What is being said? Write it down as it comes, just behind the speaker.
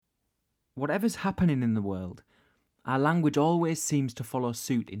whatever's happening in the world, our language always seems to follow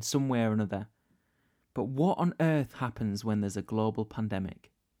suit in some way or another. But what on earth happens when there's a global pandemic?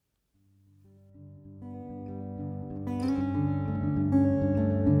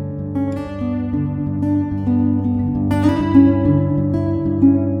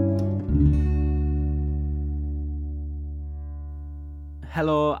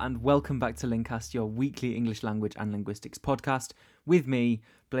 Hello and welcome back to Linkcast, your weekly English language and linguistics podcast, with me,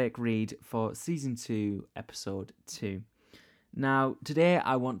 Blake Reed, for Season 2, Episode 2. Now, today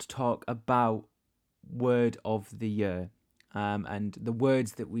I want to talk about Word of the Year and the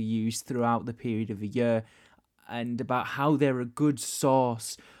words that we use throughout the period of a year, and about how they're a good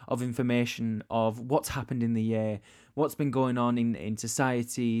source of information of what's happened in the year, what's been going on in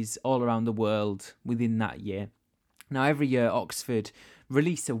societies all around the world within that year. Now, every year, Oxford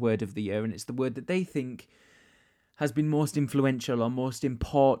release a word of the year, and it's the word that they think has been most influential or most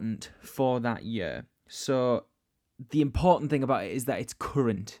important for that year. So the important thing about it is that it's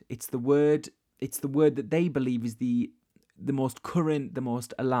current. It's the word that they believe is the most current, the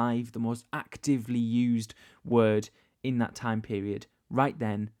most alive, the most actively used word in that time period, right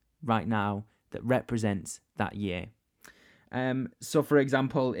then, right now, that represents that year. So, for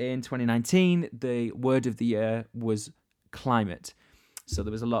example, in 2019, the word of the year was climate. So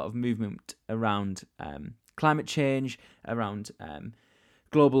there was a lot of movement around climate change, around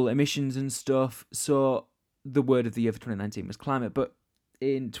global emissions and stuff. So the word of the year for 2019 was climate. But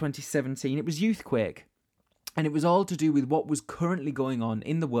in 2017, it was youthquake. And it was all to do with what was currently going on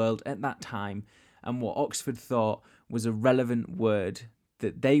in the world at that time and what Oxford thought was a relevant word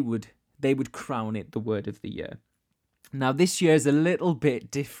that they would crown it the word of the year. Now, this year is a little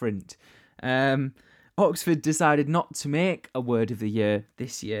bit different. Oxford decided not to make a word of the year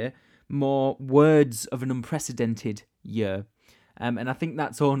this year, more words of an unprecedented year. And I think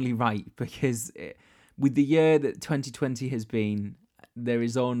that's only right, because with the year that 2020 has been, there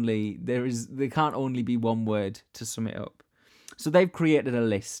can't only be one word to sum it up. So they've created a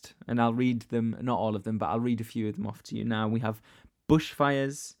list, and I'll read them, not all of them, but I'll read a few of them off to you now. We have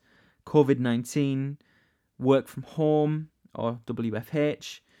bushfires, COVID-19, work from home, or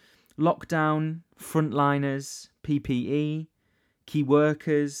WFH, lockdown, frontliners, PPE, key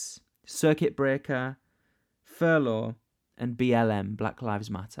workers, circuit breaker, furlough, and BLM, Black Lives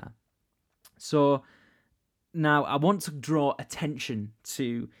Matter. So now I want to draw attention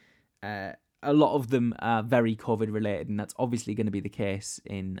to a lot of them are very COVID related, and that's obviously going to be the case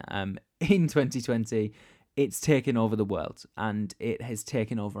in 2020. It's taken over the world, and it has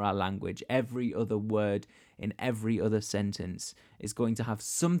taken over our language. Every other word in every other sentence is going to have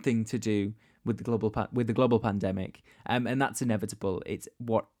something to do with the global pandemic, and that's inevitable. It's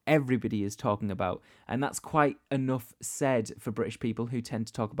what everybody is talking about, and that's quite enough said for British people who tend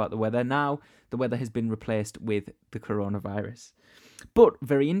to talk about the weather. Now, the weather has been replaced with the coronavirus. But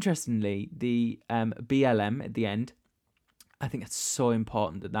very interestingly, the BLM at the end, I think it's so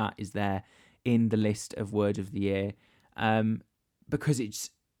important that is there in the list of word of the year, because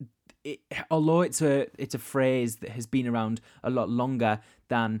although it's a phrase that has been around a lot longer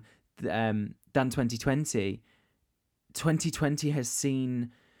than 2020, 2020 has seen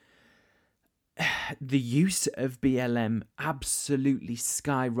the use of BLM absolutely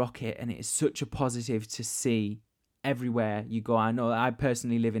skyrocket, and it is such a positive to see everywhere you go. I know I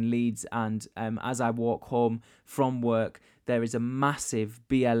personally live in Leeds, and as I walk home from work, there is a massive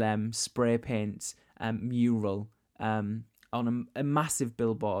BLM spray paint mural on a massive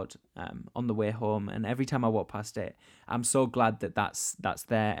billboard on the way home, and every time I walk past it, I'm so glad that's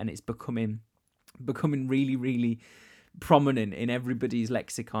there, and it's becoming really, really prominent in everybody's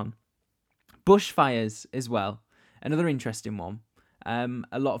lexicon. Bushfires as well, another interesting one.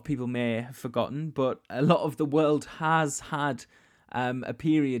 A lot of people may have forgotten, but a lot of the world has had a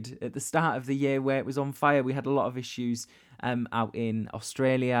period at the start of the year where it was on fire. We had a lot of issues out in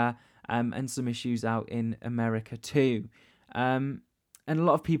Australia and some issues out in America too. And a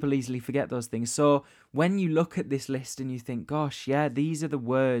lot of people easily forget those things. So when you look at this list and you think, gosh, yeah, these are the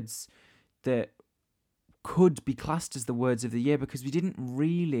words that could be classed as the words of the year, because we didn't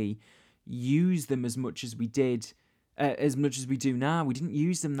really use them as much as we did, as much as we do now. We didn't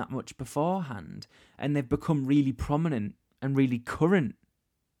use them that much beforehand, and they've become really prominent and really current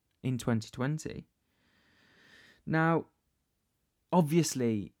in 2020. Now,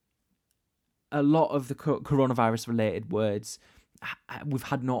 obviously, a lot of the coronavirus related words, we've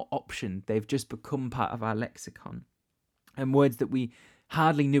had no option. They've just become part of our lexicon. And words that we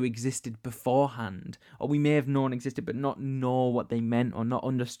hardly knew existed beforehand, or we may have known existed but not know what they meant or not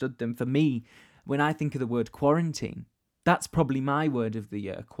understood them. For me, when I think of the word quarantine, That's probably my word of the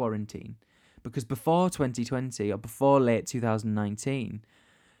year, quarantine. Because before 2020 or before late 2019,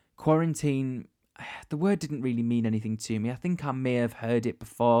 quarantine, the word didn't really mean anything to me. I think I may have heard it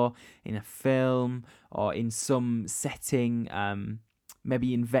before in a film or in some setting,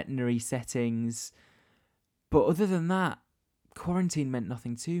 maybe in veterinary settings. But other than that, quarantine meant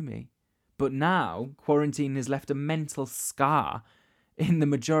nothing to me. But now, quarantine has left a mental scar in the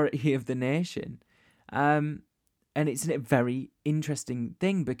majority of the nation. And it's a very interesting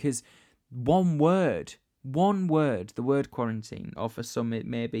thing because one word, the word quarantine, or for some it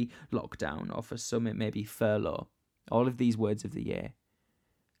may be lockdown, or for some it may be furlough, all of these words of the year,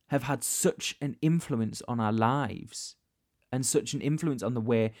 have had such an influence on our lives and such an influence on the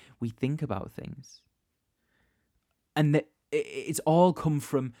way we think about things. And it's all come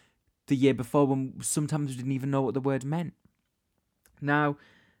from the year before when sometimes we didn't even know what the word meant. Now,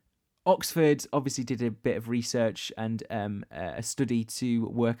 Oxford obviously did a bit of research and a study to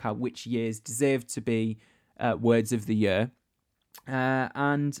work out which years deserved to be words of the year.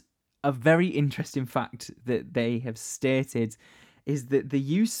 And a very interesting fact that they have stated is that the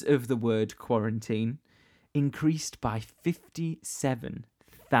use of the word quarantine increased by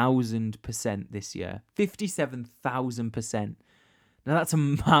 57,000% this year. 57,000%. Now that's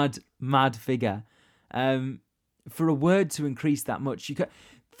a mad figure. For a word to increase that much, you could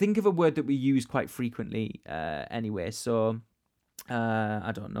think of a word that we use quite frequently anyway. So,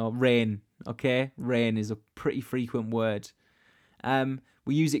 I don't know, rain, okay? Rain is a pretty frequent word.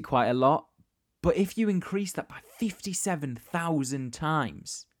 We use it quite a lot. But if you increase that by 57,000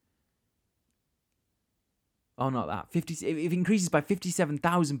 times, oh, not that, if it increases by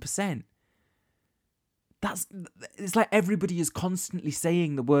 57,000%, it's like everybody is constantly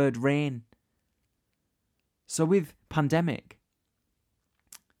saying the word rain. So with quarantine,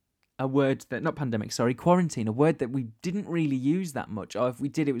 a word that we didn't really use that much, or if we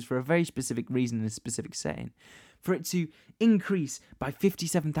did, it was for a very specific reason in a specific setting. For it to increase by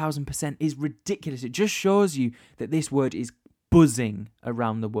 57,000% is ridiculous. It just shows you that this word is buzzing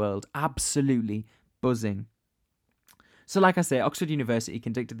around the world, absolutely buzzing. So like I say, Oxford University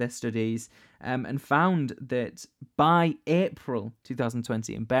conducted their studies and found that by April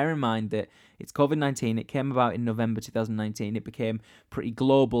 2020, and bear in mind that it's COVID-19, it came about in November 2019, it became pretty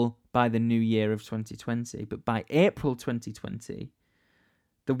global by the new year of 2020, but by April 2020,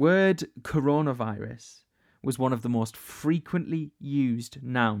 the word coronavirus was one of the most frequently used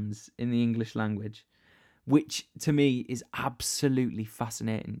nouns in the English language, which to me is absolutely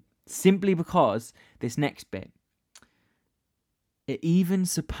fascinating, simply because this next bit, it even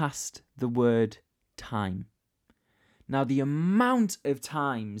surpassed the word time. Now, the amount of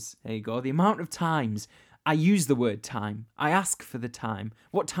times I use the word time. I ask for the time.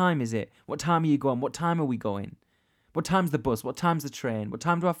 What time is it? What time are you going? What time are we going? What time's the bus? What time's the train? What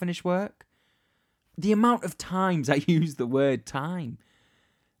time do I finish work? The amount of times I use the word time.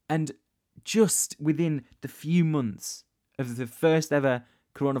 And just within the few months of the first ever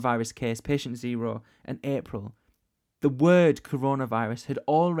coronavirus case, patient 0, and April, the word coronavirus had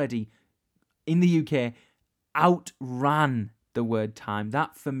already, in the UK, outran the word time.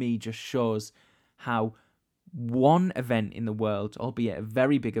 That, for me, just shows how one event in the world, albeit a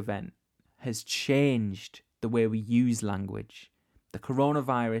very big event, has changed the way we use language. The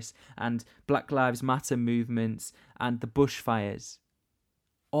coronavirus and Black Lives Matter movements and the bushfires,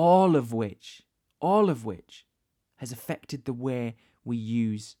 all of which has affected the way we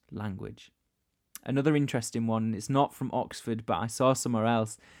use language. Another interesting one, it's not from Oxford, but I saw somewhere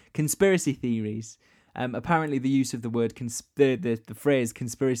else, conspiracy theories. Apparently the use of the word, the phrase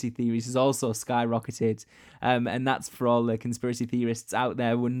conspiracy theories has also skyrocketed. And that's for all the conspiracy theorists out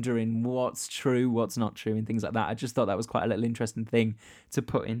there wondering what's true, what's not true, and things like that. I just thought that was quite a little interesting thing to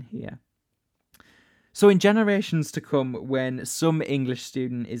put in here. So in generations to come, when some English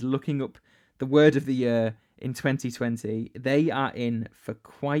student is looking up the word of the year in 2020, they are in for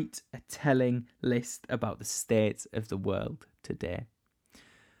quite a telling list about the state of the world today.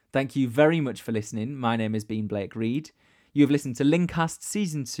 Thank you very much for listening. My name has been Blake Reed. You have listened to Linkcast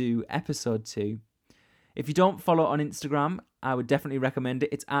Season 2, Episode 2. If you don't follow on Instagram, I would definitely recommend it.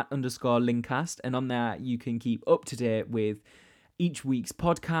 It's @_Linkcast, and on there you can keep up to date with each week's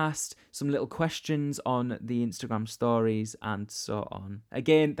podcast, some little questions on the Instagram stories, and so on.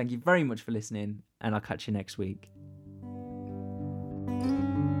 Again, thank you very much for listening, and I'll catch you next week.